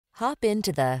Hop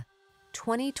into the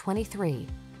 2023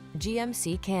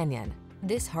 GMC Canyon.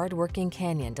 This hard-working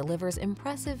Canyon delivers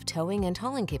impressive towing and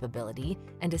hauling capability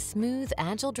and a smooth,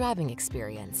 agile driving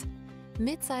experience.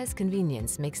 Midsize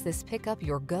convenience makes this pickup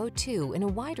your go-to in a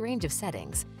wide range of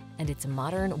settings, and its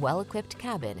modern, well-equipped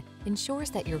cabin ensures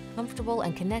that you're comfortable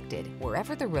and connected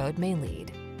wherever the road may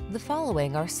lead. The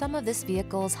following are some of this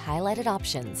vehicle's highlighted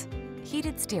options: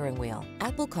 heated steering wheel,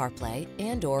 Apple Carplay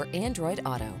and/or Android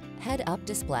Auto, head-up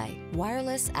display,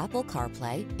 wireless Apple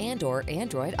Carplay and/or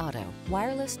Android Auto,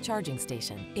 wireless charging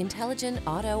station, intelligent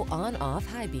auto on-off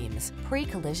high beams,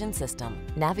 pre-collision system,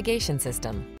 navigation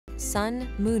system, sun,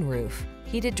 moonroof,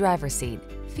 heated driver's seat.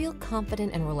 Feel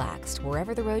confident and relaxed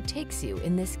wherever the road takes you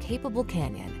in this capable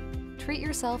Canyon. Treat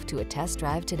yourself to a test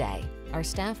drive today. Our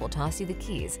staff will toss you the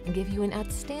keys and give you an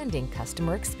outstanding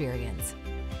customer experience.